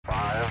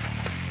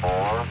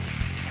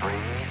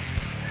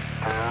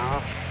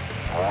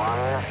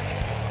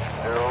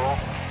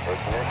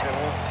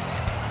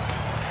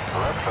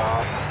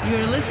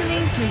You're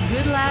listening to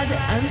Good Lad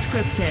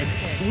Unscripted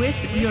with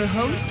your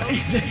host.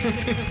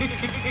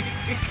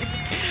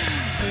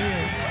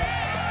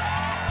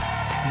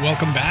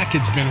 Welcome back.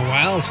 It's been a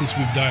while since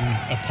we've done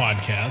a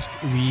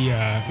podcast.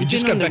 We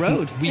just got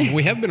back.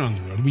 We have been on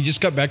the road. We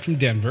just got back from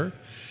Denver.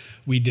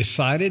 We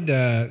decided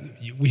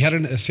we had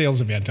a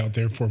sales event out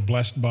there for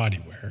Blessed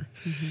Bodywear,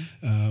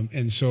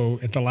 and so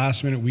at the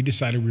last minute we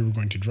decided we were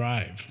going to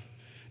drive.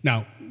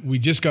 Now we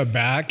just got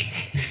back.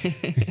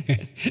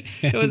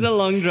 It was a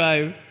long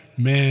drive.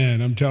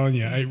 Man, I'm telling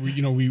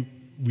you,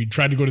 we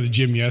tried to go to the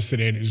gym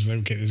yesterday, and it was like,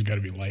 okay, this has got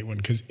to be a light one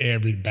because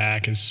every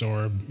back is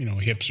sore,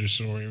 hips are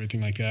sore,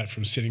 everything like that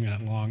from sitting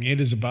that long.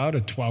 It is about a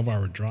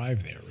 12-hour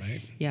drive there,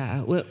 right? Yeah.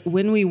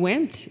 When we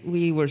went,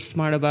 we were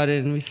smart about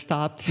it, and we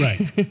stopped. Right.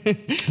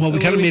 Well, we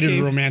kind of made it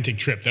a romantic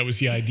trip. That was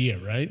the idea,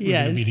 right? Yes.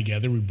 We're going to be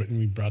together.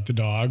 We brought the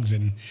dogs,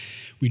 and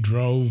we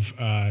drove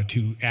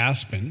to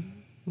Aspen.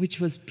 Which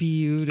was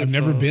beautiful. I've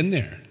never been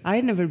there. I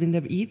had never been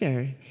there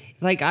either.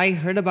 Like, I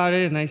heard about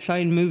it and I saw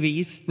it in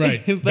movies.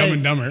 Right. But, Dumb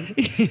and Dumber.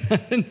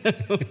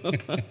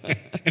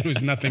 It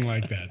was nothing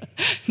like that.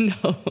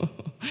 No.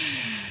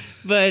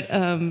 But,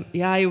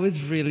 it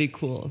was really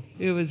cool.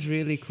 It was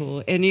really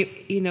cool. And,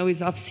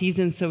 it's off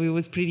season, so it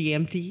was pretty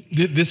empty.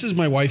 This is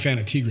my wife,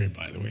 Anna Tigre,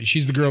 by the way.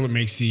 She's the girl that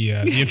makes the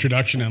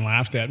introduction and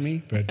laughed at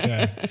me. But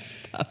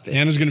Stop it.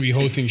 Anna's going to be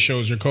hosting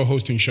shows or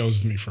co-hosting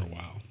shows with me for a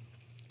while.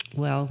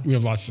 Well, we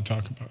have lots to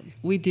talk about.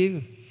 We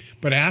do.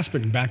 But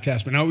Aspen, back to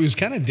Aspen. Now, it was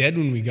kind of dead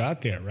when we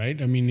got there, right?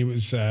 I mean, it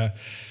was the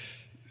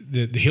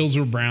hills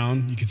were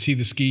brown. You could see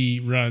the ski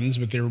runs,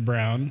 but they were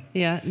brown.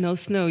 Yeah, no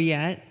snow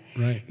yet.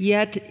 Right.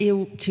 Yet,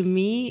 to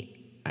me,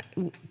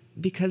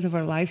 because of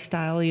our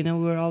lifestyle, we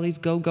were always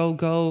go, go,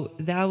 go.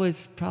 That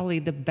was probably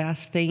the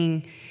best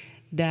thing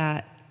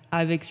that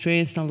I've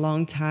experienced in a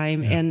long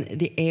time, and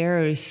the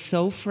air is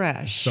so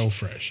fresh. So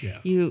fresh, yeah.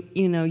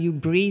 You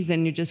breathe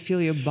and you just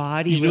feel your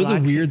body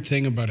relaxing. The weird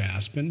thing about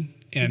Aspen,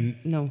 and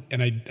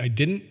I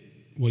didn't.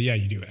 Well, yeah,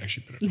 you do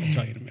actually, but I'll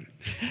tell you in a minute.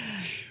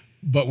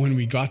 But when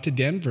we got to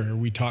Denver,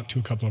 we talked to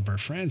a couple of our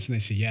friends, and they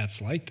said, "Yeah,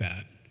 it's like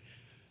that."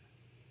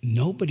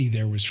 Nobody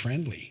there was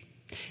friendly.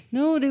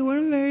 No, they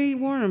weren't very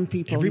warm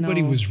people.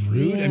 Everybody was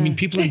rude. Yeah. I mean,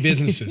 people in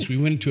businesses. We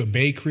went to a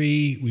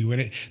bakery.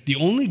 The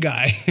only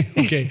guy.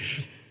 Okay.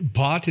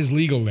 Pot is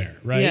legal there,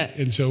 right? Yeah.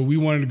 And so we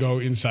wanted to go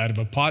inside of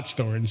a pot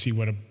store and see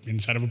what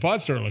inside of a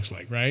pot store looks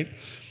like, right?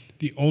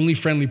 The only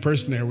friendly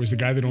person there was the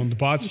guy that owned the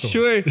pot store.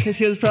 Sure, because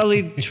he was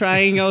probably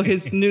trying all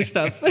his new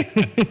stuff.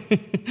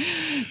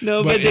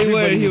 No, but they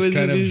were.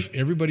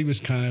 Everybody was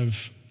kind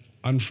of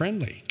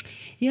unfriendly.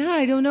 Yeah,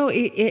 I don't know.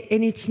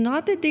 And it's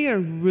not that they are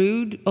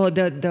rude, or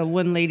the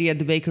one lady at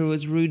the bakery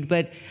was rude,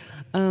 but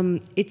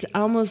it's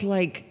almost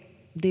like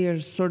they're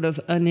sort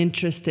of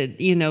uninterested.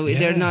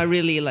 They're not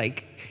really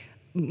like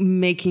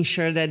making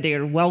sure that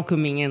they're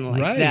welcoming and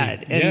like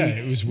that. And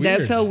it was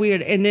weird. That felt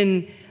weird. And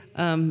then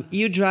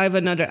you drive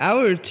another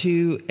hour or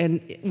two,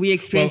 and we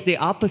experienced the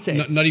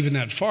opposite. Not even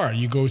that far.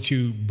 You go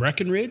to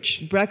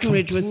Breckenridge.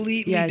 Breckenridge was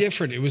completely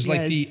different. It was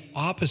like the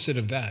opposite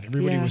of that.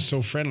 Everybody was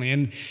so friendly.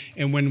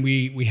 And when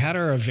we had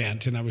our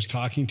event, and I was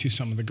talking to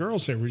some of the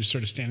girls there, we were just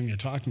sort of standing there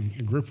talking,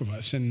 a group of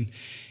us, and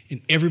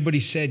everybody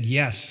said,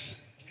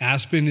 yes,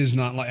 Aspen is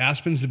not like,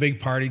 Aspen's the big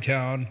party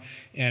town,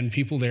 and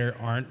people there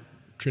aren't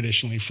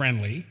traditionally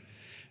friendly,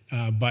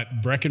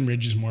 but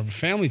Breckenridge is more of a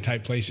family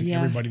type place, and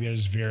everybody there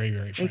is very,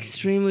 very friendly.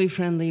 Extremely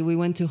friendly. We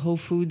went to Whole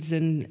Foods,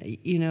 and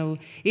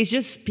it's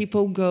just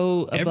people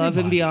go above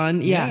and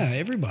beyond. Yeah,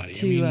 everybody.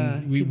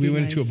 We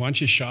went to a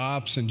bunch of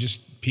shops and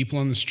just people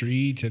on the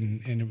street,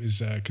 and it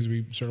was because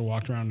we sort of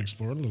walked around and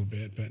explored a little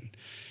bit, but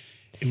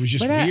it was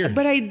just weird.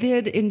 But I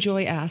did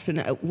enjoy Aspen.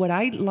 What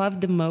I loved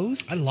the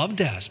most, I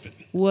loved Aspen,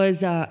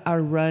 was our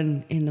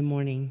run in the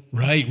morning.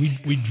 Right.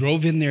 We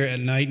drove in there at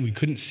night and we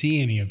couldn't see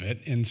any of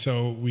it, and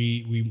so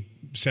we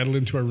settled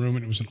into our room,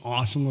 and it was an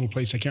awesome little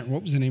place. I can't remember,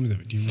 what was the name of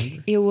it? Do you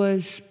remember? It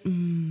was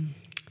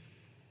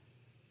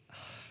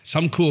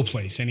some cool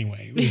place.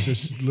 Anyway, it was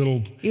this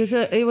little.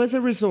 It was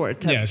a resort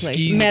type place.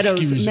 Ski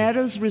resort.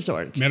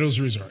 Meadows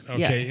Resort.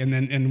 Okay, Yeah.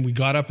 And we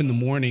got up in the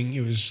morning.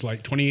 It was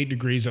like 28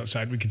 degrees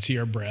outside. We could see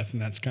our breath,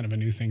 and that's kind of a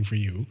new thing for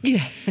you.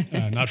 Yeah.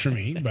 Not for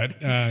me,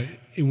 but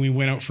and we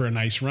went out for a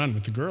nice run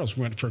with the girls.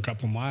 We went for a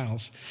couple of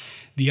miles.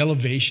 The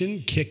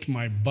elevation kicked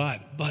my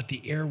butt, but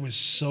the air was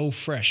so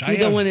fresh. You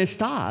don't want to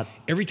stop.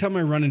 Every time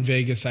I run in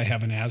Vegas, I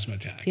have an asthma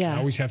attack. Yeah. I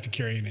always have to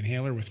carry an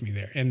inhaler with me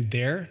there. And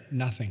there,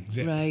 nothing.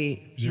 Zip.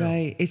 Right. Zero.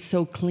 Right. It's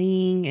so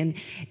clean,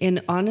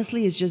 and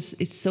honestly,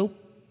 it's so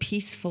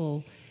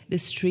peaceful. The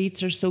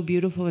streets are so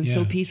beautiful and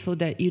so peaceful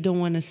that you don't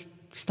want to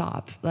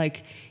stop.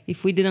 Like,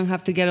 if we didn't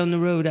have to get on the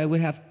road, I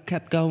would have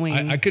kept going.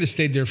 I could have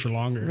stayed there for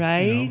longer.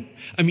 Right.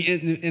 I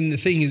mean, and the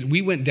thing is,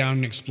 we went down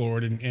and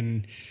explored,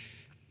 and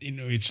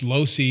it's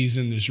low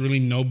season. There's really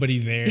nobody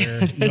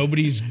there.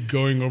 Nobody's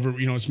going over.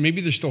 It's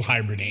maybe they're still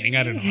hibernating.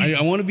 I don't know.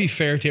 I want to be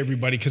fair to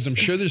everybody, because I'm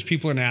sure there's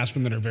people in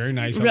Aspen that are very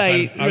nice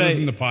outside, other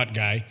than the pot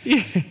guy.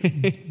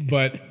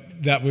 But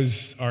that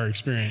was our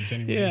experience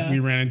anyway. Yeah. We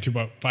ran into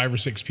about 5 or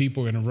 6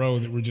 people in a row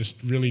that were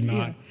just really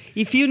not. Yeah.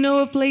 If you know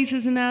of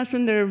places in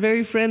Aspen that are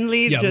very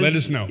friendly, Yeah, just let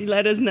us know.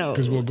 Let us know.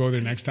 Because we'll go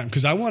there next time.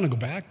 Because I want to go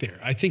back there.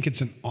 I think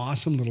it's an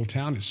awesome little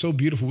town. It's so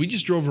beautiful. We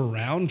just drove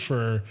around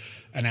for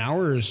an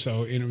hour or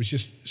so, and it was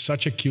just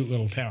such a cute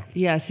little town.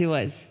 Yes, it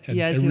was. Had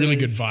yes, a really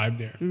it was. good vibe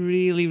there.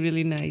 Really,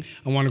 really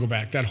nice. I want to go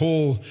back. That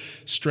whole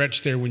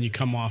stretch there when you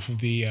come off of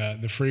the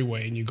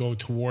freeway and you go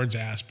towards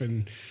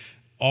Aspen,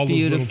 all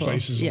those little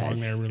places along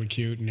there are really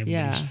cute, and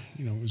everybody's,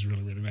 it was a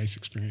really, really nice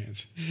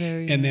experience.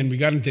 Very and nice. then we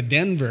got into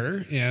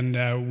Denver,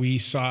 and we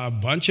saw a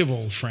bunch of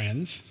old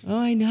friends. Oh,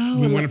 I know.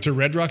 We went up to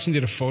Red Rocks and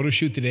did a photo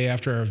shoot the day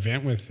after our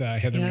event with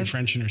Heather Mae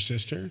French and her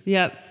sister.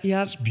 Yep.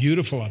 It's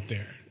beautiful up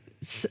there.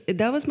 So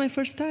that was my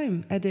first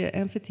time at the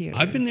amphitheater.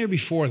 I've been there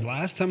before. The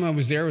last time I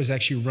was there, I was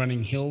actually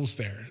running hills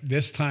there.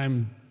 This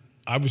time,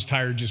 I was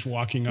tired just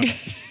walking up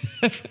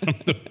from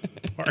the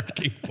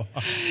parking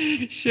lot.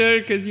 Sure,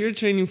 because you were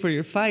training for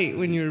your fight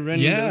when you were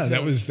running. Yeah,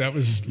 that was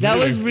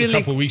really a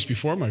couple of weeks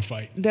before my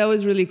fight. That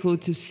was really cool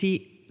to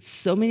see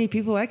so many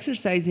people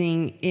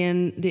exercising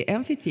in the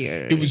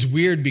amphitheater. It was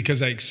weird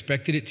because I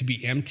expected it to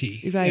be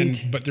empty, right?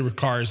 But there were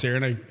cars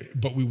there,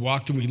 but we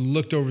walked and we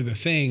looked over the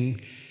thing.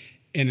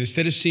 And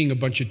instead of seeing a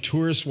bunch of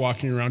tourists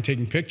walking around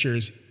taking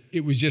pictures,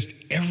 it was just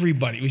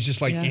everybody. It was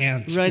just like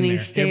ants running in there.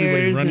 stairs.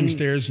 Everybody running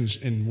stairs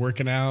and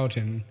working out.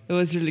 And it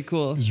was really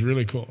cool. It was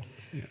really cool.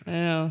 Yeah. I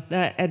know.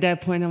 At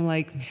that point, I'm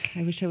like,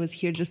 I wish I was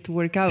here just to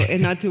work out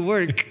and not to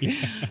work.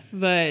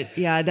 But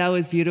yeah, that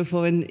was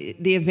beautiful. And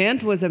the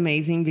event was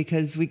amazing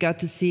because we got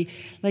to see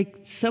like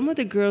some of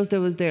the girls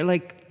that was there,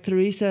 like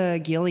Theresa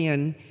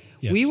Gillian.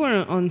 Yes. We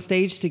were on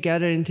stage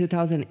together in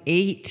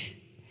 2008.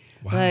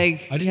 Wow. I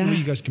didn't know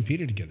you guys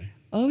competed together.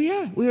 Oh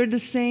yeah, we were the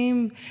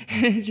same.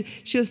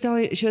 She was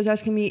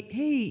asking me,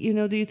 hey,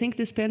 do you think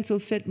this pants will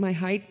fit my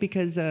height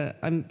because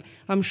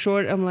I'm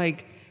short? I'm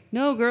like,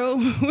 no, girl,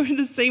 we're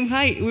the same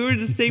height. We were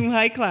the same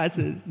height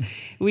classes.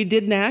 We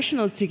did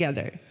nationals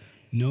together.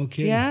 No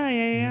kidding.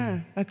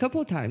 Yeah. A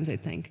couple of times, I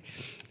think.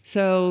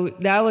 So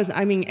that was,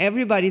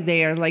 everybody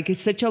there, like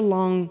it's such a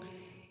long,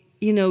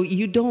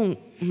 you don't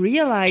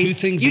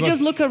realize. You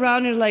just look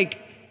around and like,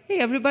 hey,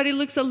 everybody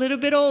looks a little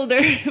bit older,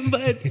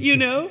 but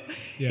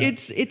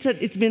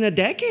it's been a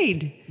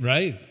decade,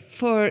 right?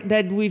 I've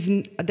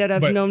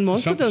known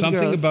most of those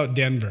something girls. About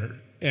Denver,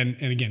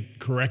 and again,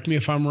 correct me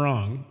if I'm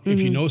wrong. If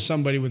you know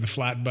somebody with a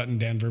flat butt in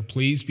Denver,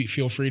 please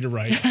feel free to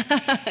write.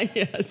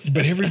 Yes.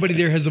 But everybody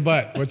there has a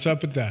butt. What's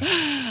up with that?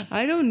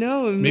 I don't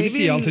know. Maybe it's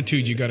the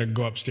altitude. You got to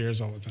go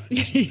upstairs all the time.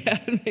 Yeah,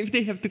 maybe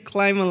they have to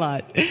climb a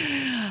lot.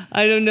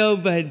 I don't know,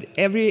 but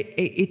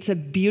it's a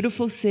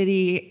beautiful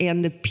city,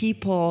 and the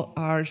people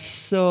are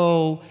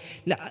so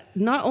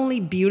not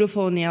only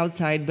beautiful on the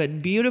outside,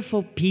 but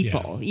beautiful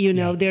people.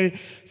 They're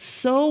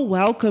so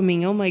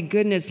welcoming. Oh my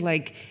goodness,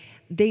 like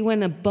they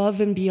went above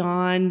and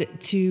beyond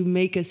to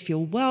make us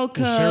feel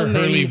welcome. Well, Sarah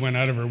Hurley went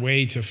out of her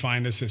way to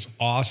find us this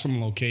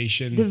awesome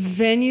location. The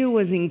venue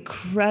was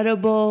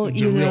incredible.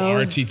 It's a real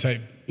artsy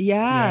type.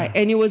 Yeah,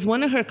 and it was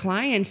one of her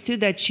clients too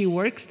that she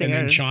works there. And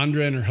then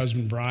Chandra and her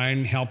husband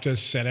Brian helped us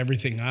set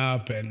everything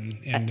up,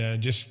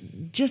 and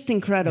just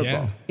incredible.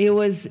 Yeah. It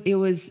was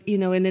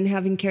and then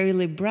having Carrie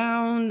Lee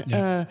Brown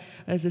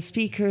as a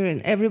speaker,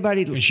 and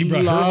everybody and she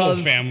brought her whole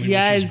family,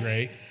 which was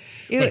great.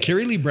 But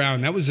Carrie Lee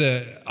Brown,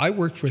 I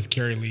worked with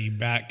Carrie Lee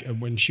back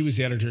when she was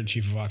the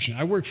editor-in-chief of Oxygen.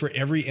 I worked for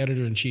every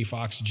editor-in-chief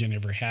Oxygen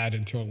ever had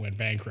until it went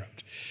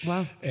bankrupt.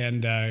 Wow.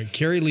 And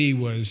Carrie Lee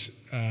was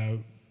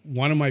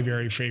one of my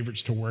very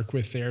favorites to work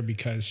with there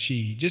because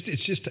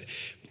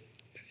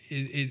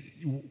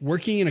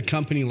working in a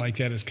company like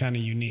that is kind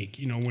of unique.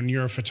 When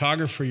you're a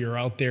photographer, you're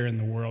out there in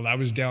the world. I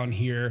was down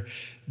here.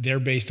 They're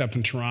based up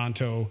in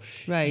Toronto.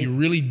 Right.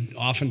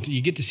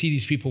 You get to see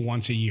these people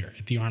once a year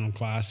at the Arnold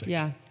Classic.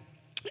 Yeah.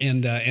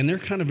 And they're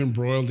kind of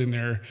embroiled in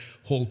their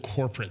whole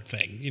corporate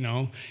thing,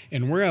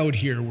 and we're out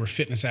here where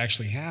fitness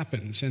actually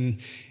happens, and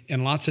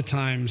lots of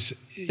times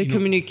the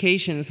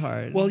communication is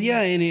hard. Well,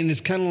 yeah, and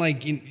it's kind of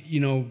like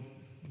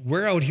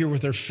we're out here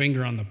with our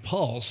finger on the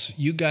pulse.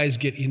 You guys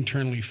get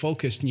internally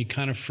focused, and you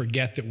kind of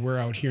forget that we're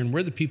out here, and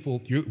we're the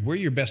people. We're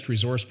your best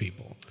resource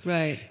people,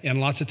 right? And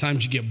lots of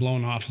times you get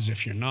blown off as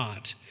if you're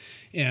not.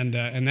 And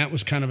that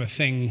was kind of a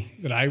thing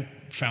that I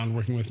found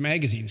working with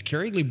magazines.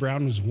 Carrie Lee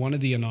Brown was one of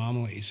the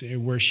anomalies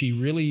where she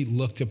really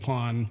looked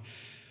upon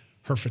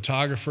her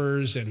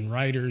photographers and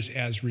writers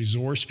as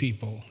resource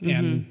people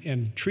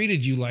and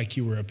treated you like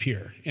you were a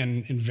peer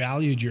and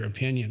valued your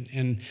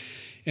opinion.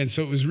 And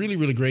so it was really,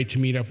 really great to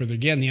meet up with her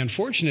again. The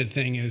unfortunate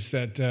thing is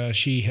that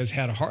she has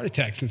had a heart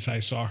attack since I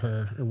saw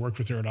her or worked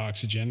with her at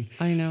Oxygen.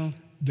 I know.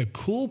 The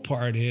cool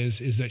part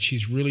is that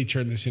she's really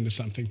turned this into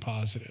something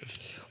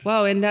positive.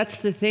 Wow, and that's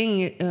the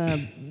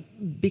thing,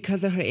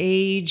 because of her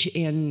age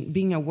and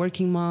being a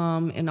working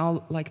mom and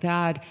all like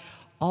that,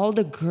 all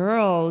the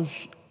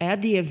girls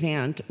at the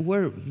event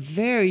were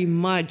very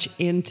much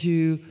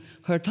into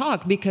her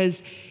talk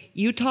because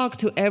you talk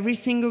to every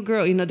single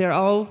girl, they're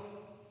all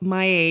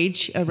my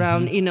age,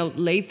 around,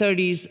 late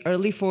 30s,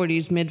 early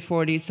 40s, mid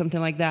 40s,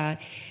 something like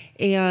that.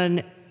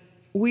 And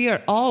we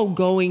are all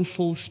going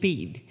full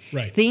speed,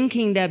 right,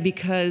 thinking that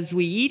because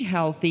we eat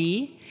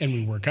healthy and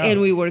we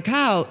work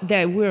out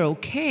that we're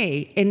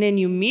okay. And then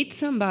you meet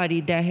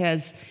somebody that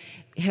has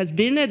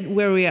been at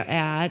where we are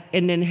at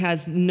and then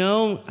has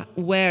known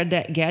where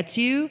that gets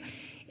you,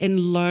 and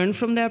learn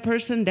from that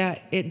person,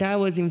 that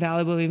was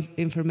invaluable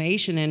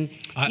information. And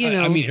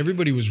I mean,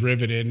 everybody was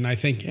riveted, and I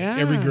think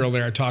every girl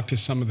there, I talked to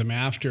some of them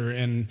after,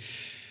 and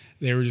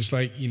they were just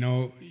like,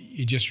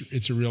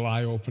 it's a real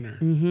eye opener,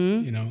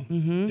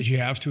 that you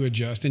have to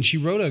adjust. And she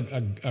wrote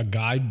a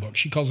guidebook.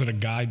 She calls it a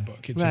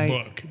guidebook. It's a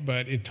book,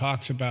 but it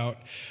talks about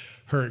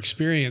her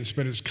experience,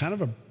 but it's kind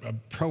of an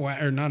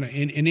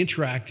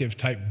interactive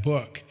type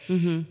book,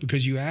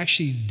 because you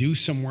actually do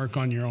some work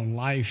on your own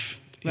life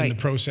in the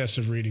process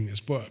of reading this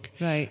book.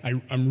 Right.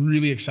 I'm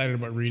really excited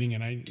about reading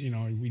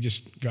it. We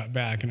just got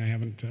back and I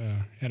haven't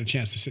had a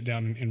chance to sit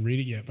down and read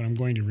it yet, but I'm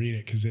going to read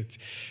it because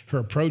her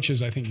approach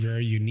is, I think,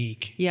 very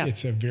unique. Yeah.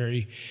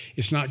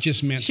 It's not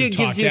just meant to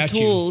talk at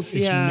tools. you.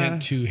 It's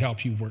meant to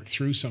help you work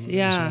through some of it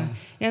as well.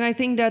 And I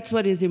think that's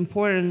what is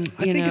important.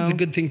 I think it's a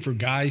good thing for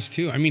guys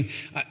too. I mean,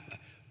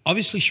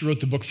 obviously she wrote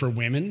the book for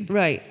women.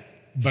 Right.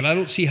 But I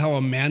don't see how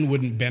a man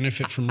wouldn't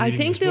benefit from reading this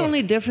book. I think the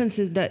only difference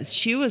is that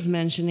she was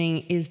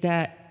mentioning is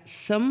that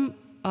some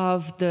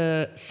of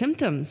the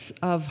symptoms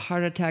of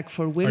heart attack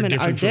for women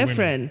are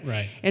different.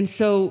 Right. And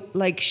so,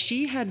 like,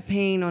 she had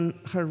pain on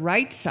her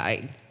right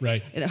side.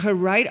 Right. Her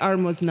right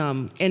arm was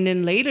numb. And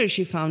then later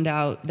she found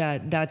out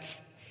that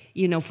that's,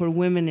 for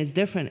women is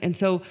different. And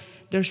so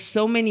there's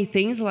so many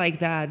things like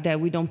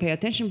that we don't pay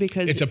attention,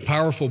 because it's a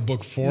powerful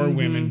book for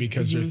women,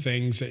 because there are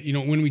things that,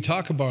 when we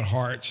talk about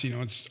hearts,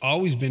 it's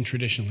always been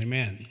traditionally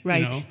men,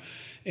 right?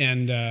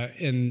 And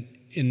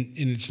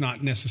it's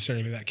not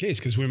necessarily that case,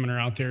 because women are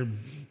out there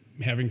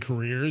having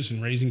careers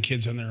and raising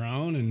kids on their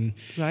own and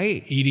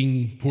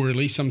eating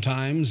poorly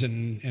sometimes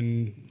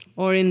and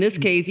or in this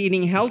case,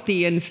 eating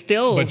healthy and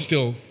still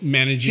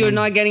managing. You're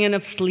not getting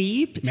enough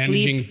sleep.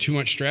 Managing too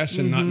much stress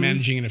and not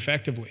managing it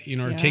effectively,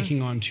 or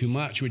taking on too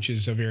much, which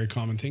is a very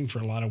common thing for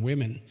a lot of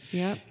women.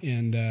 Yeah.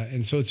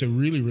 And so it's a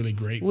really, really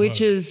great book.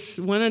 Which is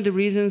one of the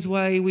reasons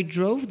why we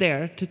drove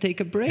there, to take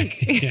a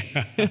break.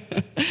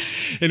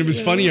 And it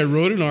was funny, I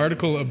wrote an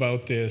article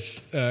about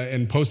this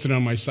and posted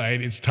on my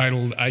site. It's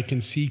titled, "I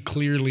Can See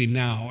Clearly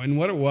Now." And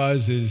what it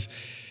was is,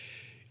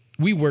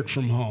 we work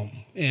from home,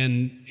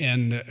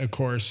 and of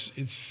course,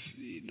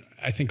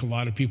 I think a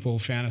lot of people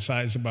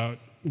fantasize about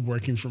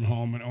working from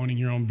home and owning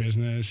your own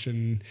business,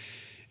 and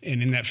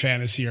in that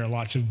fantasy are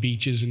lots of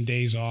beaches and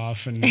days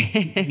off, and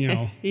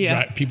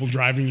people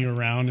driving you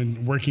around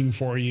and working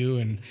for you.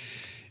 And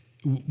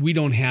we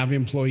don't have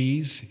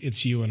employees;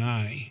 it's you and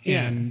I,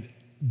 and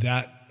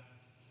that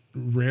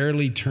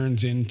rarely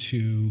turns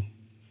into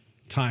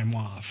time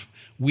off.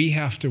 We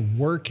have to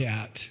work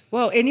at.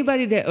 Well,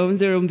 anybody that owns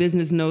their own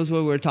business knows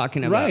what we're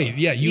talking about. Right.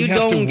 Yeah. You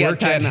have to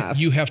work at.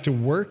 You have to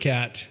work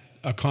at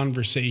a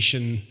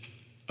conversation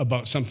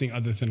about something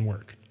other than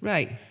work.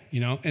 Right.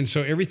 And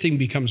so everything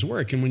becomes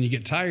work. And when you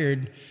get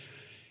tired,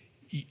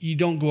 you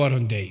don't go out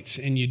on dates,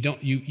 and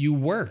you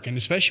work. And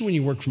especially when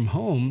you work from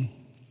home,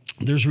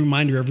 there's a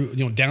reminder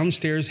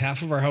downstairs,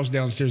 half of our house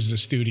downstairs is a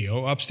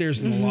studio. Upstairs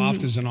in the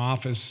loft is an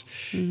office,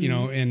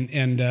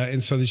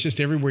 and so there's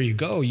just everywhere you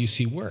go, you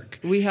see work.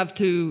 We have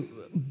to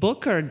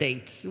book our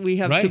dates. We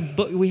have to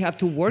book. We have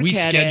to work. We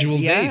at schedule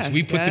it. dates.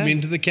 We put them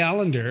into the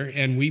calendar,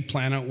 and we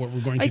plan out what we're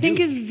going to do. I think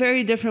it's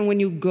very different when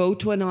you go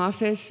to an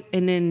office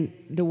and then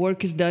the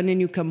work is done, and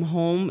you come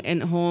home,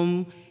 and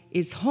home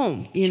is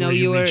home.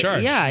 You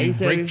recharge. Yeah, you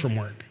break from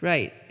work.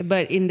 Right,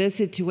 but in this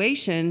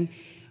situation,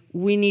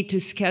 we need to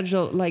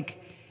schedule,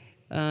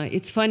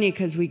 it's funny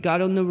because we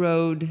got on the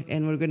road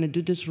and we're going to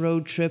do this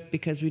road trip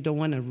because we don't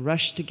want to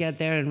rush to get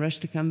there and rush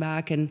to come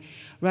back. And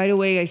right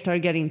away I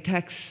start getting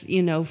texts,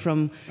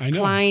 from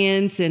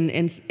clients.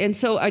 And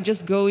so I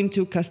just go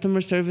into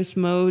customer service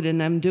mode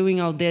and I'm doing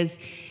all this.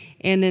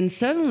 And then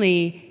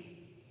suddenly,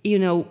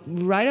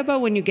 right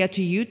about when you get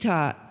to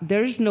Utah,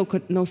 there's no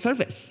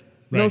service,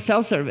 no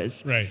cell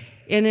service. Right.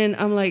 And then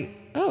I'm like,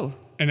 oh.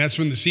 And that's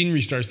when the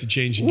scenery starts to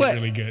change and get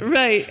really good.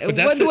 Right.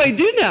 What do I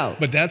do now?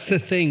 But that's the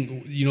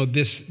thing,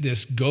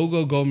 this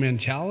go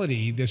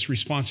mentality, this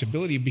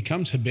responsibility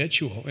becomes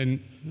habitual, and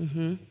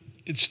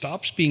it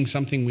stops being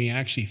something we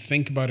actually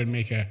think about and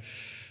make a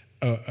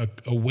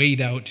weighed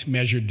out,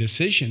 measured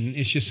decision.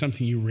 It's just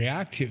something you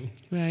react to.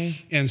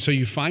 Right. And so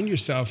you find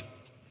yourself,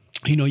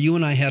 you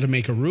and I had to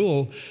make a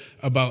rule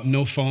about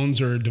no phones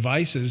or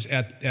devices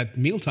at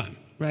mealtime.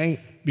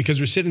 Right.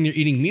 Because we're sitting there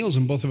eating meals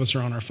and both of us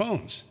are on our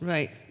phones.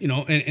 Right.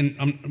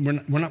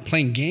 And we're not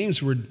playing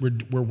games. We're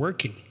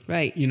working.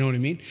 Right. You know what I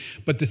mean?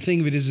 But the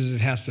thing of it is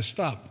it has to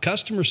stop.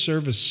 Customer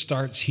service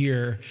starts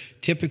here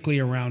typically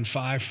around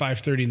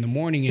 5:30 in the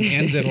morning and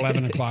ends at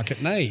 11 o'clock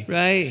at night.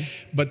 Right.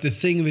 But the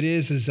thing of it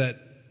is that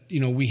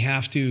we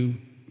have to,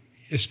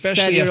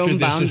 especially after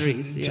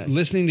this,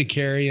 listening to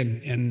Carrie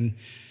and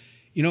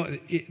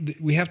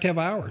we have to have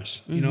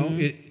hours.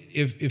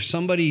 If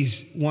somebody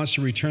wants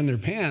to return their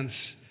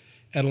pants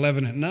at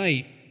 11 at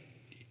night,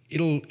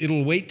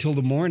 it'll wait till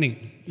the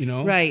morning, you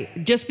know?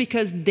 Right. Just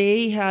because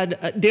they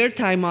had their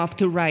time off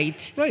to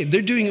write. Right.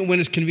 They're doing it when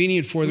it's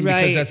convenient for them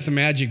because that's the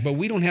magic. But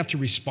we don't have to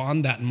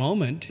respond that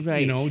moment.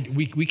 Right. You know,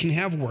 we can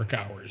have work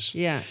hours.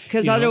 Yeah.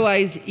 Because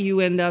otherwise you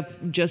end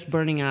up just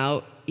burning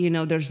out. You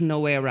know, there's no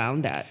way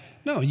around that.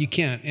 No, you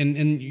can't.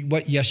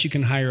 Yes, you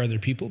can hire other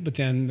people, but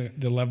then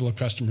the level of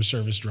customer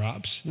service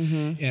drops.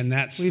 Mm-hmm. And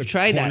that's the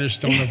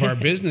cornerstone of our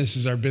business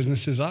is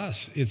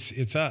us.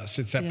 It's us.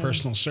 It's that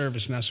personal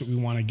service, and that's what we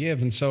want to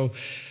give. And so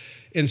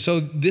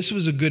this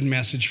was a good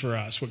message for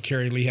us, what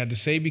Carrie Lee had to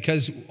say,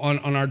 because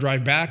on our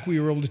drive back, we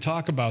were able to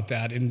talk about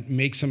that and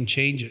make some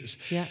changes.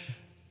 Yeah.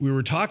 We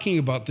were talking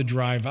about the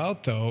drive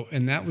out, though,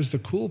 and that was the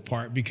cool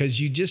part, because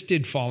you just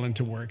did fall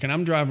into work. And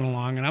I'm driving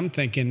along, and I'm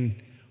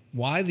thinking,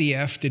 why the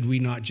F did we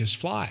not just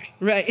fly?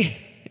 Right.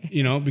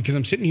 You know, because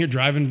I'm sitting here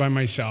driving by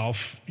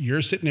myself,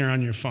 you're sitting there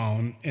on your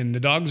phone, and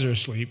the dogs are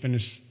asleep,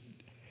 and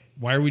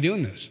why are we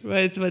doing this?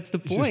 Right, what's the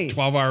point? It's just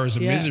 12 hours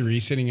of misery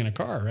sitting in a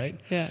car, right?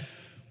 Yeah.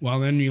 Well,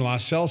 then we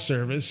lost cell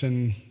service,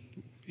 and,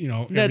 you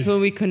know. That's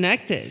when we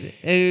connected,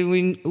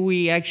 and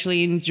we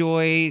actually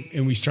enjoyed.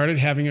 And we started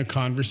having a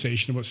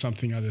conversation about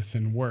something other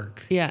than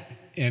work. Yeah.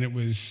 And it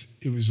was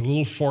a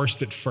little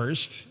forced at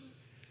first.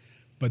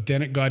 But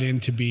then it got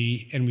into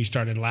and we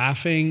started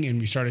laughing and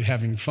we started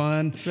having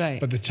fun.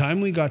 Right. But the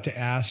time we got to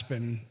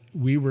Aspen,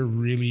 we were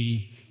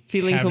really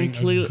feeling having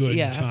a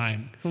good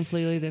time.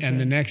 Completely different. And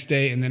the next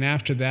day, and then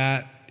after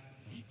that,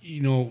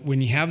 you know, when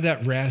you have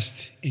that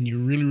rest and you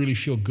really, really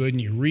feel good and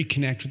you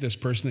reconnect with this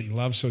person that you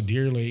love so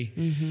dearly,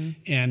 mm-hmm.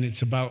 and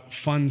it's about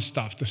fun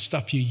stuff, the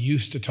stuff you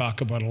used to talk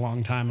about a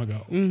long time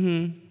ago.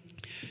 Mm-hmm.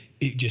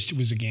 It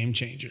was a game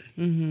changer,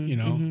 mm-hmm, you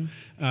know.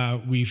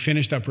 Mm-hmm. We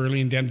finished up early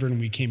in Denver and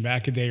we came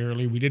back a day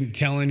early. We didn't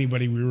tell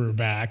anybody we were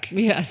back.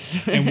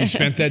 Yes. And we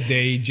spent that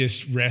day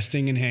just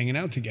resting and hanging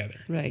out together.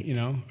 Right. You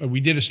know, we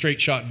did a straight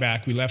shot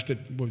back. We left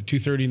at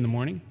 2:30 in the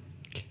morning.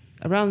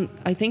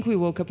 I think we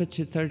woke up at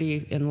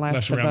 2:30 and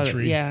left around about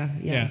 3.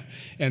 Yeah.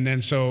 And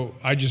then so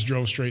I just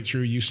drove straight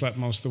through. You slept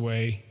most of the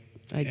way.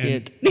 I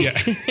did.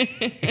 Yeah.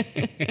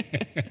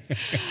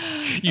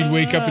 You'd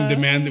wake up and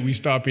demand that we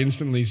stop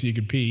instantly so you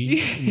could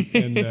pee.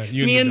 And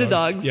you Me and the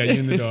dogs. Yeah, you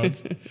and the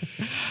dogs.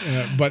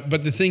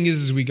 But the thing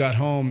is we got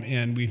home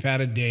and we've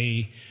had a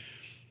day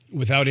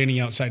without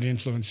any outside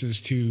influences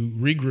to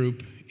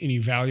regroup and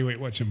evaluate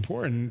what's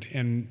important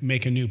and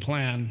make a new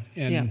plan.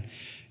 And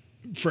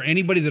for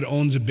anybody that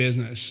owns a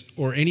business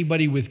or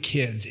anybody with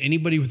kids,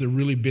 anybody with a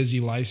really busy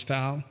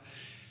lifestyle,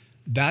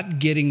 that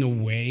getting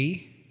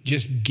away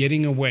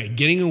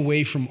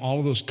from all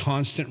of those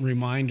constant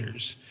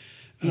reminders,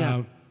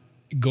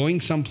 going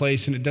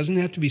someplace, and it doesn't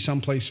have to be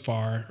someplace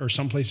far or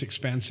someplace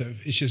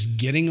expensive. It's just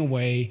getting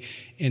away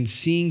and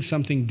seeing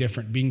something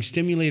different, being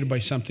stimulated by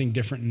something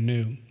different and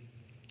new,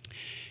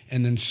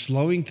 and then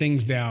slowing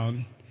things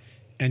down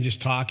and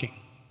just talking.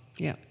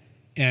 Yeah.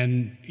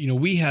 And, you know,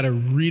 we had a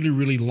really,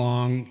 really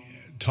long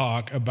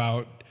talk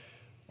about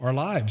our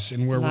lives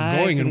and where we're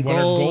going and what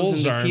our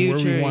goals are and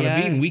where we want to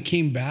be. And we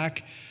came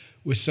back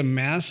with some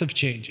massive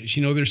changes.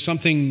 You know, there's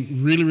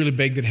something really, really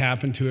big that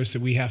happened to us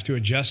that we have to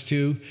adjust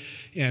to,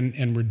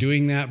 and we're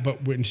doing that.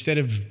 But instead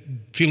of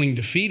feeling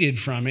defeated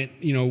from it,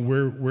 you know,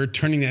 we're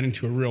turning that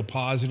into a real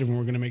positive, and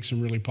we're going to make some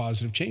really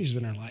positive changes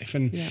in our life.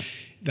 And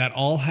that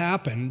all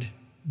happened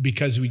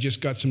because we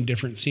just got some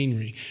different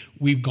scenery.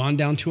 We've gone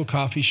down to a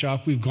coffee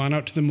shop. We've gone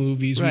out to the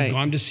movies. Right. We've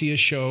gone to see a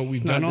show.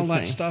 We've done all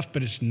that stuff,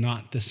 but it's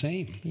not the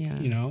same. Yeah.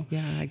 You know? Yeah,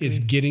 I agree. It's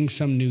getting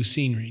some new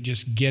scenery,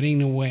 just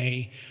getting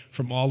away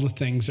from all the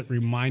things that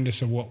remind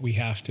us of what we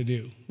have to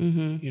do.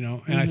 Mm-hmm. You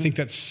know? And I think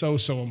that's so,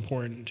 so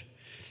important.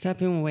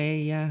 Stepping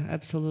away, yeah,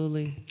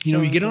 absolutely. You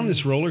know, you get on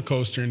this roller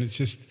coaster and it's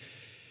just,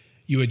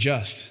 you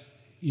adjust.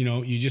 You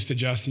know, you just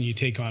adjust and you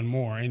take on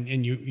more,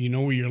 and you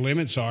know where your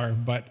limits are,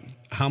 but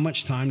how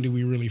much time do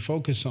we really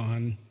focus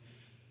on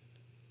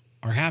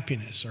our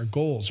happiness, our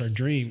goals, our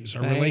dreams,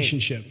 our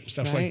relationship,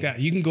 stuff like that?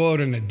 You can go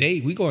out on a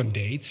date. We go on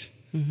dates,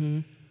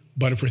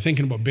 but if we're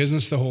thinking about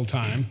business the whole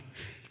time,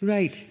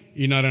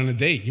 you're not on a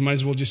date. You might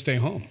as well just stay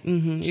home.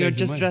 Mm-hmm. You're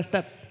just dressed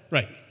up.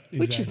 Right. Exactly.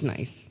 Which is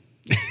nice.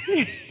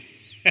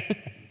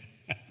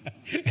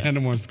 Anna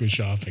wants to go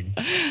shopping.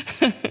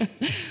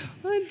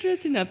 Well,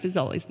 dressing up is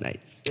always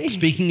nice.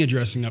 Speaking of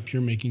dressing up,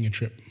 you're making a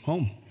trip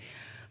home.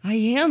 I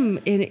am,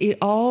 and it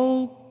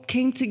all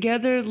came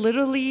together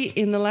literally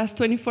in the last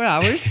 24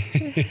 hours.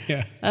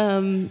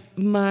 Don't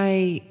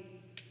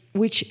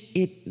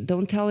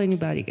tell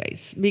anybody,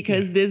 guys,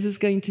 because this is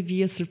going to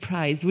be a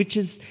surprise, which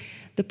is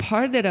the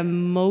part that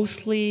I'm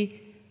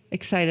mostly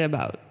excited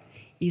about,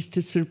 is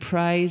to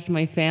surprise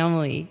my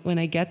family when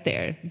I get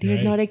there.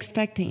 They're not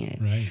expecting it.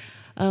 Right.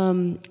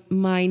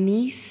 My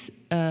niece,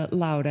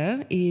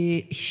 Laura,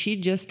 she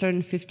just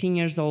turned 15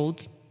 years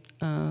old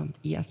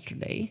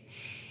yesterday.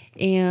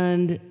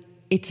 And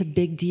it's a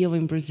big deal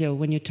in Brazil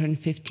when you turn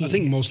 15. I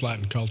think most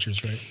Latin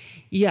cultures, right?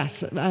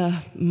 Yes,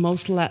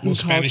 most Latin cultures. Most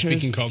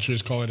Spanish-speaking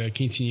cultures call it a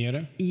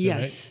quinceañera.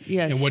 Yes, right?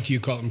 yes. And what do you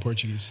call it in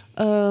Portuguese?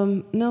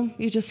 No,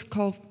 you just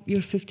call your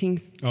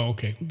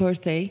 15th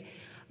birthday.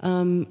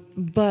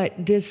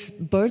 But this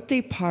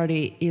birthday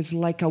party is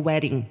like a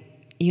wedding.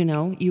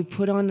 You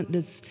put on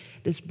this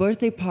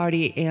birthday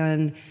party,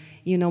 and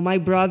my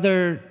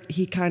brother,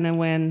 he kind of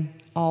went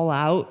all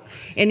out,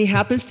 and it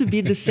happens to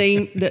be the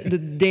same the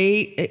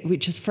day,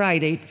 which is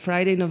Friday,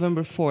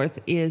 November 4th,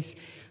 is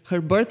her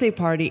birthday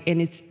party,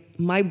 and it's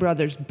my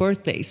brother's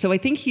birthday. So I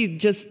think he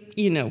just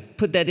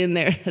put that in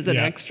there as an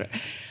extra.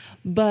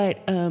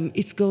 But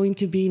it's going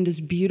to be in this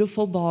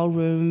beautiful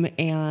ballroom,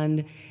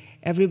 and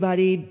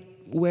everybody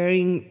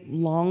wearing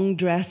long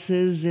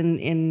dresses,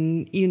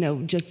 and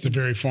just it's a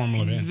very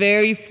formal event.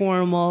 Very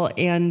formal.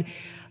 And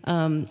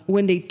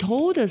when they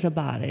told us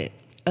about it,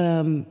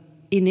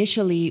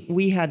 initially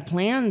we had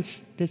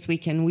plans this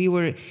weekend. We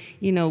were,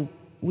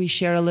 we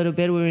share a little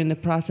bit. We were in the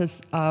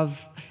process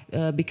of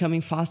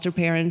becoming foster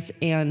parents,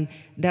 and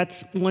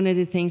that's one of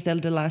the things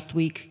that the last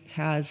week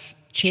has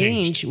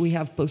changed. We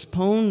have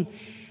postponed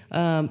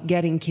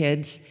getting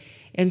kids,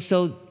 and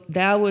so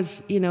that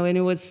was, and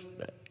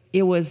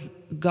it was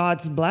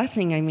God's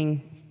blessing, I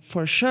mean,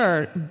 for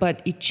sure,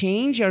 but it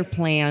changed our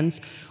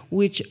plans,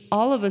 which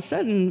all of a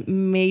sudden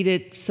made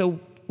it so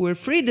we're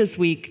free this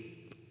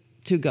week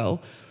to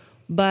go,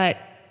 but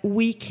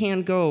we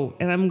can't go,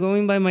 and I'm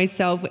going by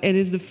myself, and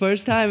it's the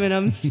first time, and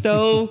I'm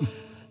so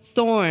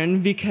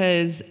torn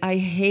because I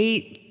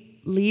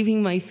hate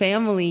leaving my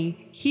family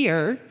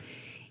here,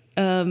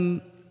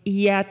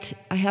 yet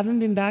I haven't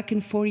been back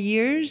in 4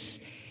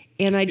 years,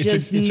 and I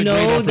just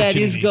know that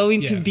it's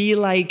going to be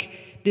like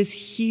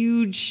this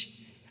huge.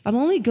 I'm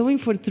only going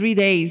for 3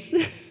 days.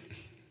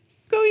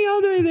 Going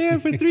all the way there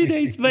for 3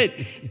 days, but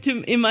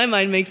in my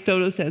mind makes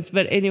total sense.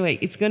 But anyway,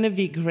 it's going to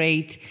be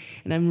great,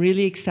 and I'm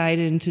really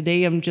excited. And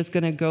today I'm just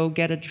going to go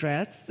get a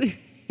dress,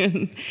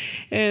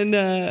 and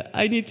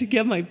I need to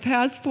get my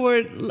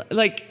passport.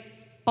 Like,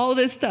 all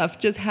this stuff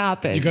just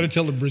happened. You got to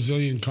tell the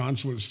Brazilian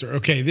consulate story.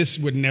 Okay, this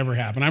would never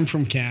happen. I'm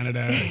from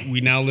Canada. We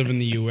now live in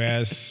the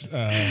U.S.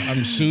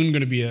 I'm soon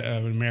going to be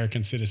an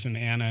American citizen.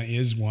 Anna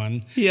is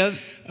one. Yep.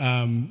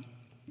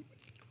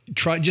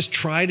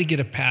 Try to get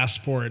a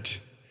passport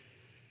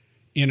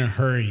in a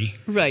hurry,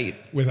 right?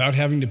 Without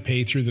having to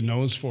pay through the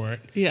nose for it.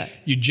 Yeah.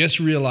 You just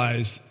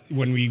realized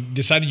when we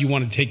decided you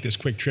wanted to take this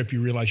quick trip, you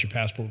realized your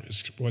passport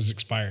was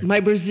expired. My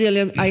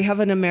Brazilian, I have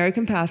an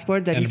American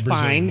passport that is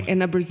fine, and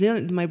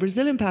my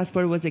Brazilian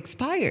passport was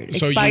expired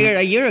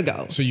a year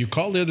ago. So you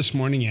called there this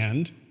morning,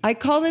 and I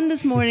called in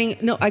this morning.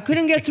 No, I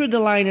couldn't get through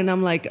the line, and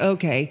I'm like,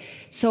 okay.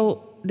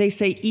 So they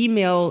say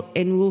email,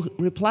 and we'll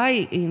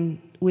reply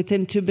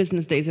within 2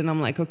 business days, and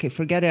I'm like, okay,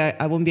 forget it.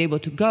 I won't be able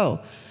to go.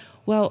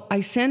 Well, I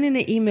sent in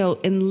an email,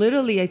 and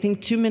literally, I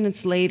think 2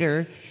 minutes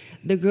later,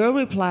 the girl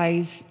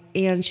replies,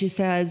 and she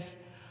says,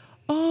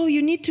 oh,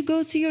 you need to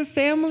go see your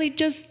family?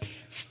 Just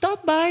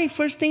stop by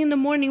first thing in the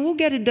morning. We'll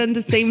get it done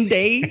the same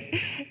day.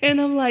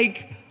 And I'm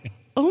like,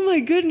 oh, my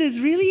goodness,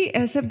 really?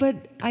 And I said, but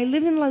I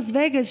live in Las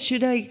Vegas.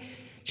 Should I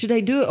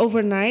do it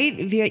overnight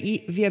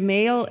via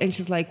mail? And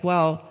she's like,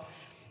 well,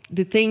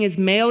 the thing is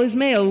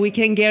mail. We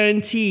can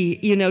guarantee.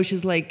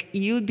 She's like,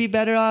 you'd be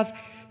better off.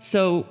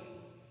 So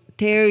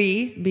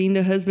Terry, being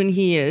the husband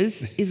he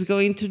is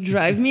going to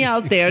drive me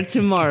out there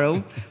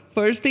tomorrow.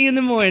 First thing in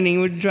the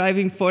morning, we're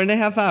driving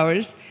 4.5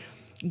 hours,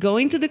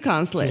 going to the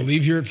consulate. So we'll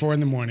leave here at 4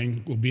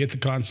 in. We'll be at the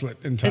consulate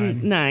in time.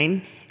 And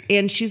 9.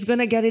 And she's going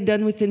to get it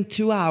done within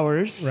 2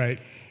 hours. Right.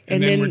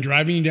 And then we're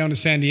driving you down to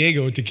San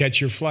Diego to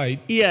catch your flight.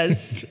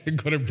 Yes. To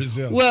go to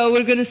Brazil. Well,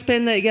 we're going to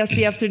spend, I guess,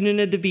 the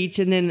afternoon at the beach,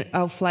 and then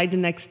I'll fly the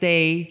next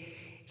day.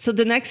 So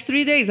the next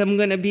 3 days, I'm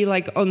going to be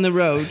like on the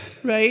road,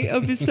 right?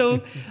 I'll be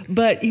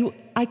but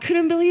I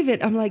couldn't believe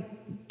it. I'm like,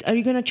 are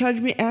you going to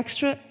charge me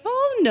extra?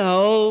 Oh,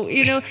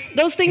 no.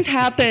 Those things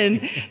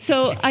happen.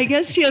 So I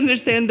guess she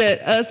understands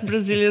that us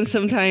Brazilians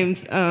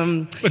sometimes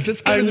but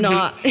that's kind of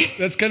not.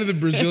 That's kind of the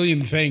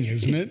Brazilian thing,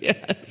 isn't it?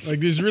 Yes. Like,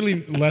 there's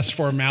really less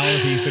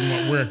formality than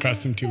what we're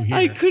accustomed to here.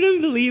 I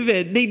couldn't believe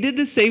it. They did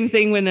the same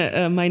thing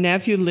when my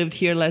nephew lived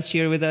here last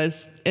year with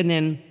us, and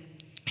then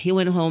he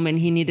went home and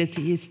he needed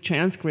his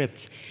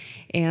transcripts,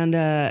 and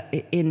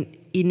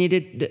he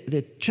needed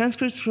the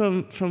transcripts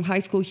from high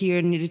school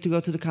here, needed to go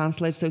to the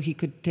consulate so he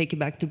could take it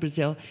back to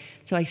Brazil.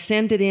 So I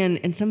sent it in,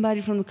 and somebody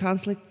from the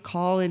consulate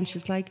called, and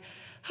she's like,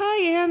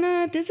 hi,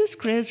 Anna, this is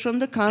Chris from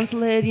the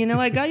consulate.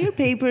 I got your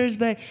papers,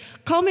 but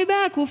call me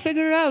back. We'll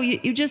figure it out.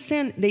 You just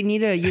sent. They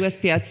need a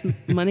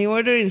USPS money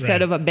order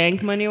instead of a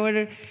bank money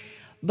order.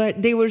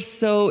 But they were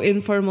so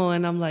informal,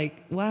 and I'm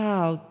like,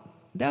 wow,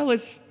 that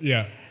was...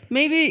 Yeah.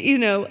 Maybe,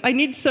 I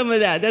need some of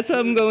that. That's why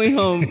I'm going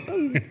home.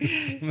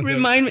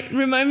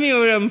 Remind me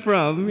where I'm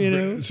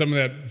from, Some of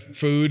that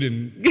food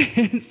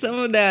and some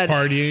of that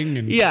partying.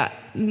 And yeah,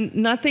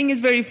 nothing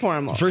is very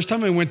formal. First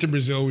time I went to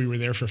Brazil, we were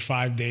there for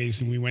 5 days,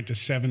 and we went to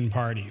 7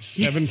 parties.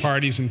 7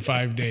 parties in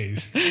 5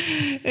 days.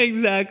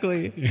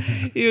 Exactly.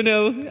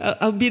 Yeah.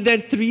 I'll be there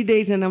 3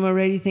 days, and I'm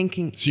already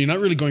thinking. So you're not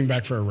really going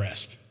back for a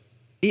rest?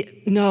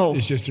 No.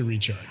 It's just a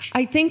recharge.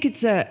 I think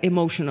it's an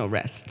emotional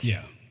rest.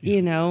 Yeah.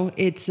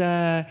 It's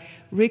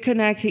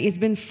reconnecting. It's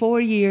been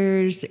 4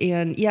 years,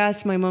 and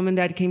yes, my mom and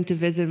dad came to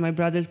visit my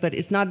brothers, but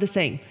it's not the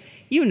same.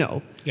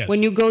 Yes.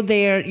 when you go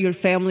there, your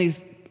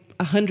family's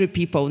 100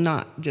 people,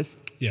 not just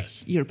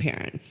Yes. your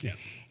parents. Yeah.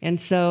 And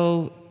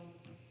so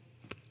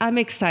I'm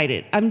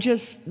excited. I'm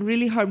just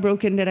really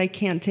heartbroken that I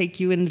can't take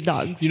you and the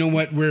dogs. You know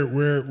what? We're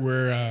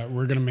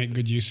going to make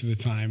good use of the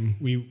time.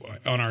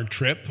 On our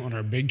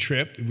big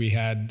trip,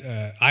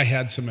 I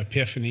had some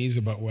epiphanies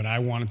about what I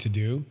wanted to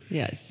do.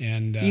 Yes.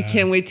 And you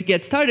can't wait to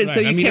get started, right.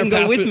 so you can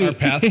go with me. Our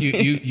path,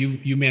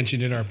 you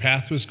mentioned it. Our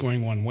path was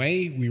going one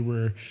way. We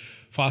were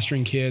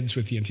fostering kids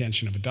with the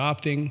intention of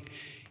adopting,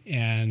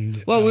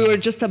 and we were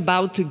just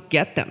about to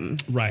get them.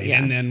 Right.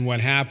 Yeah. And then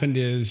what happened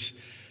is.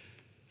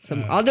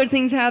 Some other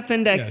things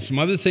happened. Some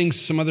other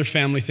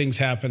family things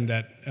happened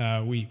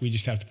that we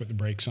just have to put the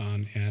brakes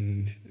on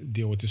and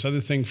deal with this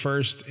other thing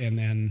first, and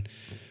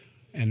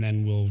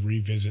then we'll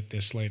revisit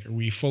this later.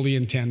 We fully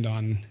intend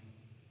on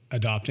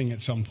adopting at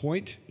some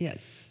point.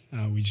 Yes.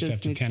 We just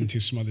have to tend to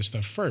some other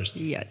stuff first.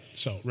 Yes.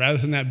 So rather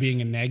than that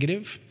being a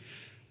negative,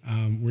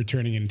 we're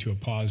turning it into a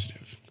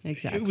positive.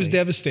 Exactly. It was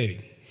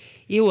devastating.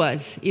 It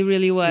was. It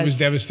really was. It was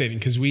devastating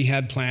because we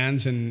had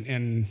plans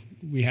and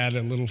we had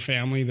a little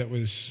family that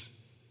was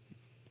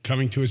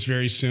coming to us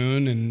very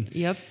soon, and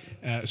yep.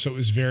 So it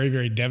was very,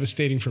 very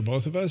devastating for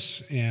both of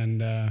us,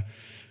 and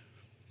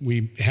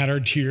we had our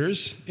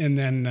tears, and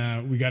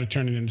then we got to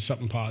turn it into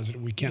something positive.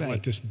 We can't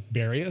let this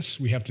bury us.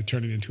 We have to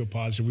turn it into a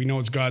positive. We know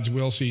it's God's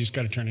will, so you just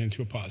got to turn it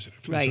into a positive.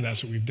 Right. And so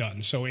that's what we've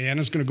done. So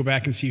Anna's going to go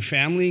back and see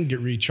family, and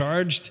get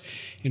recharged,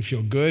 and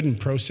feel good, and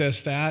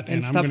process that. And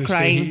I'm stop going to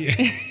crying.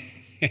 stay.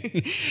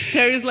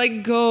 Terry's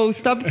like, go,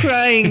 stop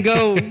crying,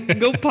 go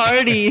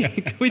party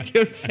with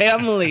your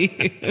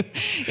family,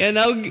 and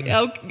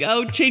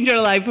I'll change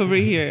our life over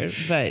here.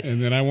 But and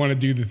then I want to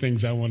do the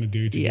things I want to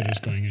do to get us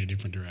going in a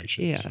different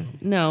direction. Yeah, so.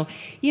 No,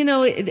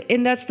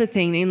 and that's the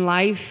thing in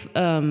life.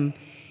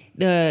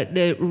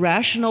 The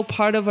rational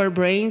part of our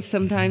brains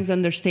sometimes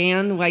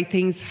understand why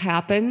things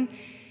happen,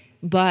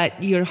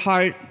 but your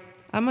heart.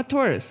 I'm a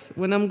Taurus.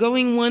 When I'm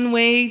going one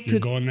way, You're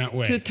going that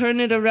way. To turn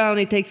it around,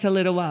 it takes a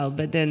little while.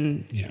 But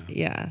then,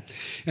 yeah.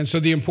 And so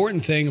the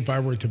important thing, if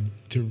I were to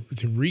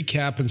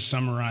recap and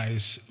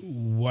summarize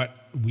what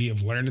we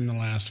have learned in the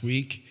last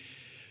week,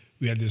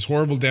 we had this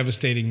horrible,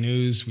 devastating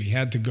news. We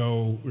had to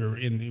go.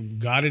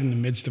 Got it in the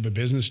midst of a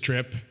business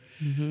trip.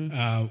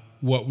 Mm-hmm.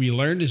 What we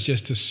learned is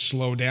just to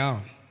slow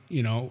down.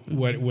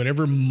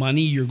 Whatever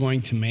money you're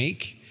going to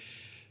make,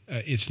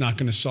 it's not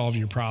going to solve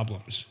your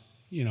problems.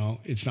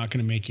 It's not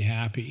going to make you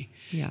happy.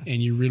 Yeah.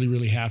 And you really,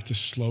 really have to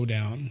slow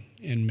down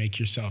and make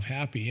yourself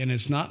happy. And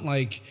it's not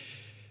like,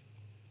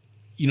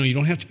 you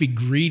don't have to be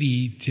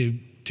greedy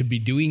to be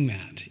doing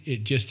that.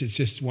 It's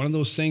just one of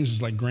those things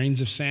is like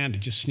grains of sand. It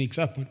just sneaks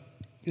up on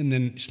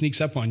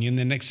you. And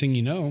the next thing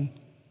you know,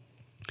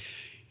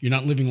 you're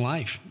not living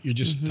life. You're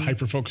just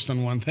hyper-focused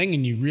on one thing,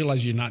 and you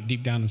realize you're not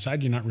deep down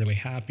inside, you're not really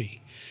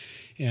happy.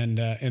 And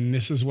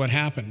this is what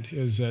happened,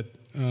 is that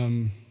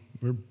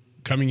we're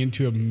coming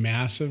into a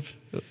massive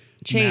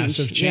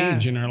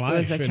change in our life. It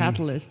was a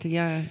catalyst,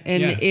 and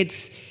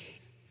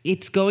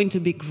it's going to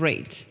be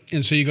great.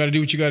 And so you got to do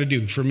what you got to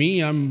do. For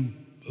me,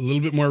 I'm a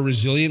little bit more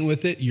resilient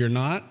with it. You're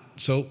not.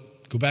 So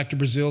go back to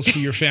Brazil, see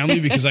your family,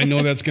 because I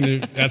know that's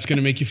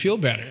gonna make you feel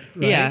better.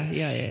 Right?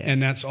 Yeah.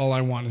 And that's all I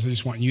want is I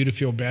just want you to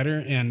feel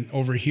better. And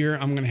over here,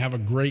 I'm gonna have a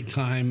great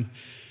time,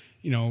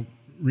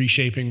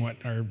 reshaping what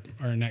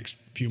our next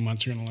few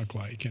months are gonna look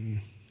like.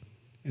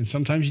 And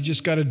sometimes you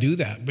just got to do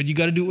that, but you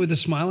got to do it with a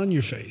smile on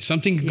your face.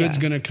 Something good's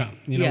going to come.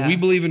 We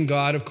believe in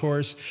God, of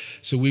course,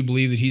 so we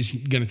believe that He's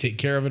going to take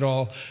care of it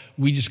all.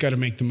 We just got to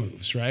make the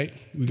moves, right?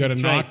 We got to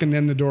knock, and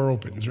then the door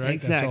opens, right?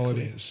 Exactly. That's all it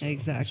is. So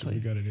exactly. That's what we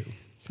got to do.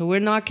 So we're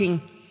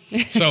knocking.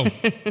 So,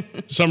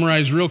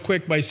 summarize real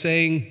quick by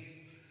saying,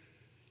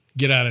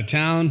 get out of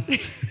town,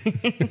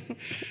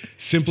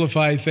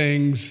 simplify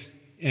things,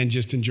 and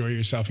just enjoy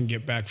yourself and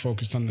get back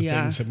focused on the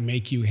things that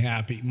make you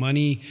happy.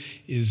 Money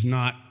is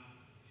not.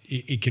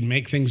 It can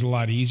make things a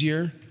lot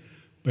easier,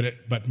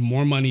 but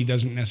more money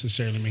doesn't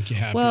necessarily make you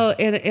happy. Well,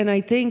 and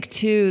I think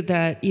too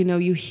that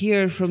you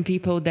hear from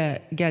people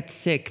that get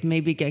sick,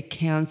 maybe get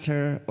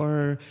cancer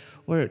or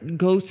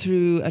go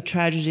through a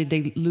tragedy,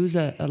 they lose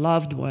a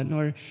loved one,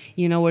 or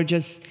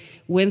just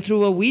went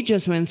through what we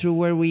just went through,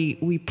 where we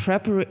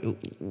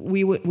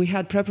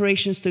had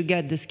preparations to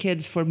get these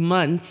kids for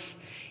months,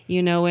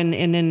 and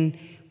then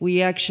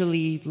we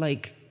actually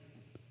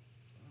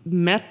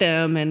met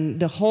them and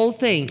the whole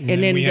thing,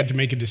 and then we had to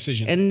make a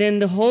decision, and then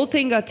the whole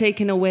thing got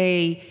taken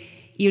away.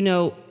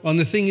 Well, and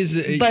the thing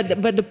is,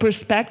 but the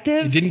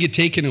perspective, it didn't get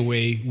taken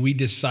away. We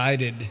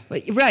decided,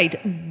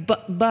 right?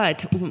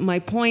 But my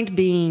point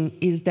being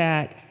is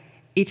that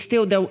it's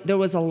still there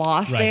was a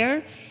loss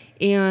there,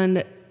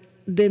 and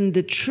then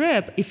the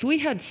trip. If we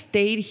had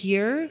stayed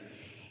here,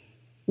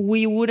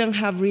 we wouldn't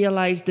have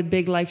realized the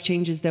big life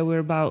changes that we're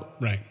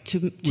about to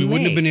we wouldn't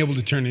make. have been able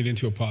to turn it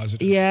into a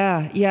positive.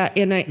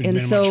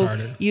 And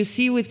so you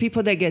see with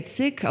people that get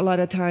sick, a lot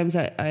of times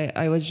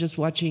I was just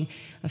watching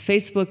a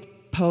Facebook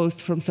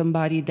post from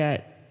somebody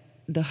that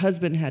the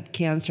husband had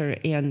cancer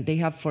and they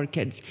have 4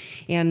 kids,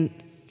 and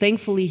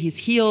thankfully he's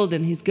healed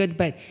and he's good,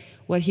 but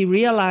what he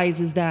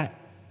realized is that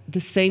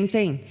the same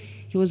thing.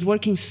 He was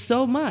working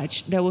so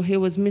much that he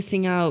was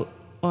missing out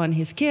on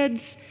his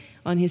kids,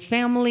 on his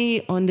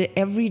family, on the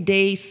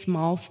everyday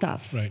small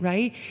stuff,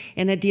 right?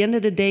 And at the end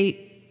of the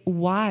day,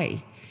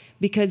 why?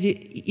 Because,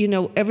 you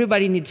know,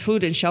 everybody needs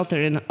food and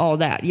shelter and all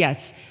that,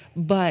 yes.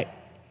 But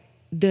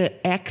the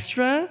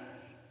extra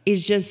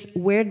is just,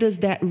 what does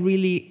that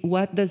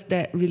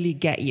really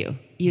get you?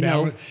 You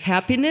know,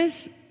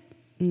 happiness,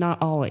 not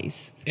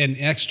always. And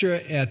extra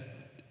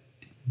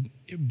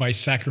by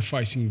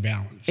sacrificing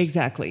balance.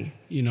 Exactly.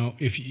 You know,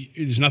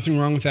 there's nothing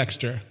wrong with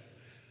extra,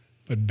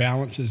 but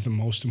balance is the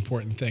most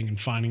important thing, and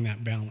finding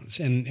that balance.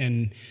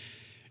 And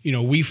you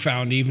know, we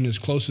found, even as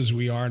close as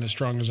we are and as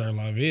strong as our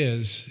love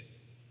is,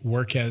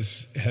 work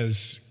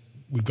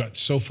we've got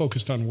so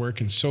focused on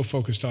work and so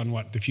focused on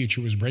what the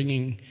future was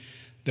bringing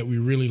that we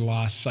really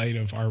lost sight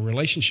of our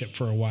relationship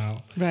for a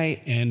while.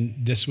 Right. And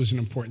this was an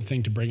important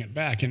thing to bring it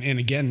back. And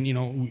again, you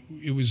know,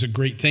 it was a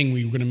great thing.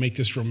 We were going to make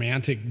this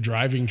romantic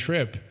driving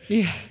trip.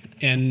 Yeah.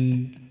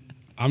 And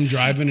I'm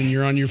driving and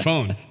you're on your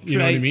phone. You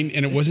know what I mean?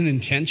 And it wasn't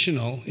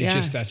intentional.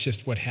 That's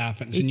just what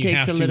happens. It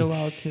takes a little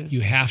while too.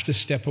 You have to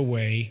step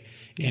away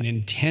and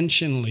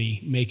intentionally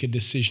make a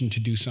decision to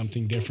do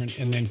something different,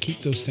 and then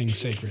keep those things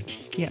sacred.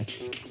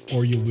 Yes.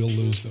 Or you will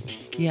lose them.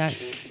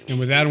 Yes. And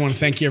with that, I want to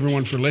thank you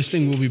everyone for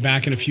listening. We'll be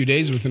back in a few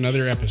days with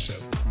another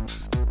episode.